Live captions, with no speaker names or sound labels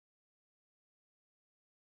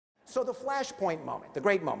So the flashpoint moment, the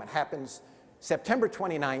great moment, happens September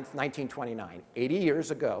 29th, 1929, 80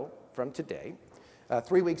 years ago from today,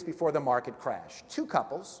 3 weeks before the market crash. Two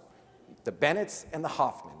couples, the Bennetts and the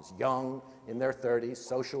Hoffmans, young, in their 30s,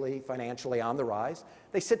 socially, financially on the rise,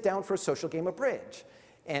 they sit down for a social game of bridge.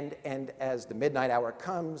 And as the midnight hour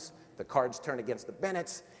comes, the cards turn against the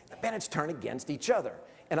Bennetts turn against each other.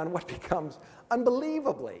 And on what becomes,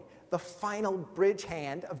 unbelievably, the final bridge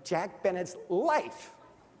hand of Jack Bennett's life,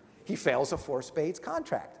 he fails a 4 spades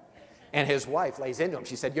contract. And his wife lays into him.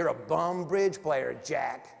 She said, "You're a bum bridge player,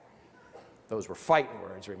 Jack." Those were fighting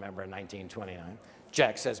words, remember, in 1929.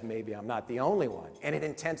 Jack says, "Maybe I'm not the only one." And it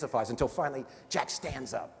intensifies until finally Jack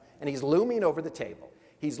stands up, and he's looming over the table.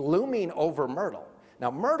 He's looming over Myrtle.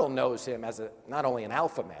 Now, Myrtle knows him as not only an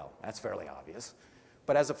alpha male, that's fairly obvious,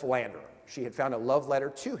 but as a philanderer. She had found a love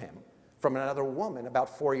letter to him from another woman about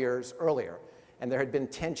 4 years earlier, and there had been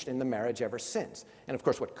tension in the marriage ever since. And of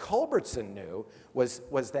course, what Culbertson knew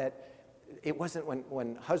was that it wasn't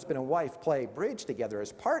when husband and wife play bridge together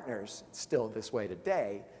as partners, it's still this way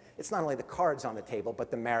today, it's not only the cards on the table, but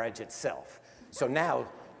the marriage itself. So now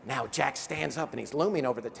Jack stands up and he's looming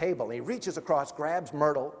over the table, and he reaches across, grabs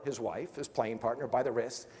Myrtle, his wife, his playing partner, by the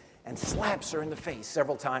wrist, and slaps her in the face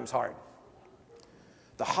several times hard.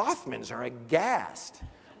 The Hoffmans are aghast.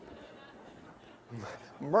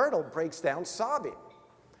 Myrtle breaks down sobbing.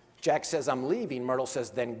 Jack says, "I'm leaving." Myrtle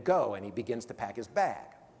says, "Then go," and he begins to pack his bag.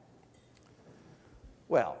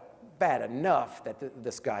 Well, bad enough that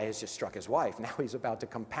this guy has just struck his wife. Now he's about to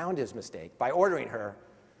compound his mistake by ordering her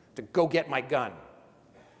to go get my gun,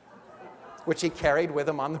 which he carried with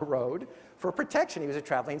him on the road for protection. He was a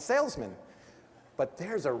traveling salesman. But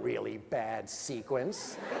there's a really bad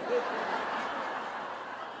sequence.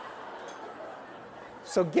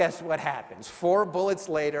 So guess what happens? 4 bullets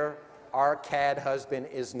later, our cad husband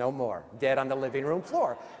is no more, dead on the living room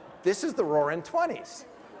floor. This is the roaring 20s.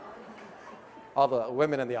 All the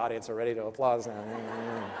women in the audience are ready to applaud now.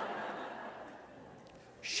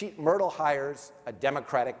 Myrtle hires a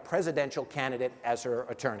Democratic presidential candidate as her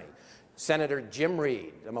attorney. Senator Jim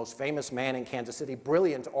Reed, the most famous man in Kansas City,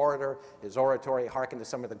 brilliant orator. His oratory harkened to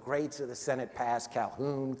some of the greats of the Senate past,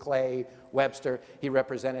 Calhoun, Clay, Webster. He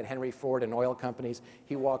represented Henry Ford and oil companies.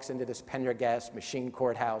 He walks into this Pendergast machine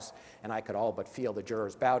courthouse, and I could all but feel the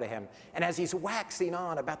jurors bow to him. And as he's waxing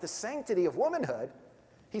on about the sanctity of womanhood,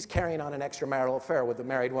 he's carrying on an extramarital affair with the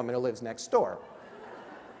married woman who lives next door.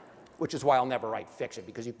 Which is why I'll never write fiction,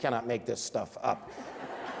 because you cannot make this stuff up.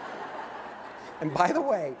 And by the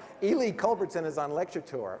way, E. Lee Culbertson is on lecture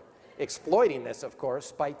tour, exploiting this, of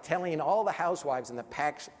course, by telling all the housewives in the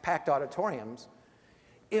packed auditoriums,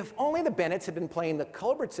 if only the Bennetts had been playing the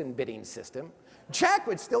Culbertson bidding system, Jack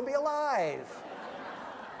would still be alive.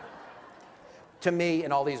 To me,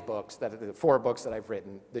 in all these books, the 4 books that I've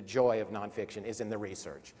written, the joy of nonfiction is in the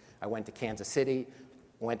research. I went to Kansas City,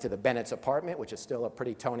 went to the Bennett's apartment, which is still a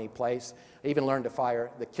pretty Tony place. I even learned to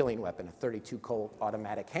fire the killing weapon, a .32 Colt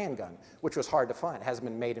automatic handgun, which was hard to find. It hasn't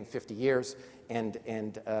been made in 50 years, and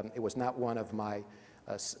it was not one of my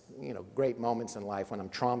great moments in life when I'm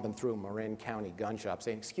tromping through Marin County gun shop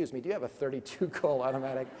saying, "Excuse me, do you have a .32 Colt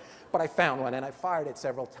automatic?" But I found one, and I fired it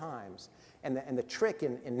several times. And the trick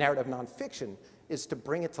in narrative nonfiction is to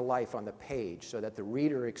bring it to life on the page so that the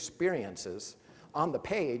reader experiences on the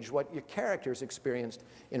page what your characters experienced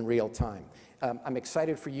in real time. I'm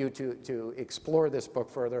excited for you to explore this book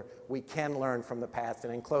further. We can learn from the past.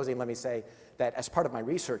 And in closing, let me say that as part of my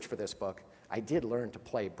research for this book, I did learn to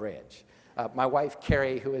play bridge. My wife,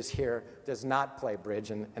 Carrie, who is here, does not play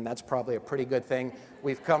bridge, and that's probably a pretty good thing.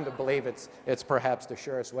 We've come to believe it's perhaps the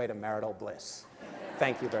surest way to marital bliss.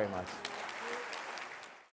 Thank you very much.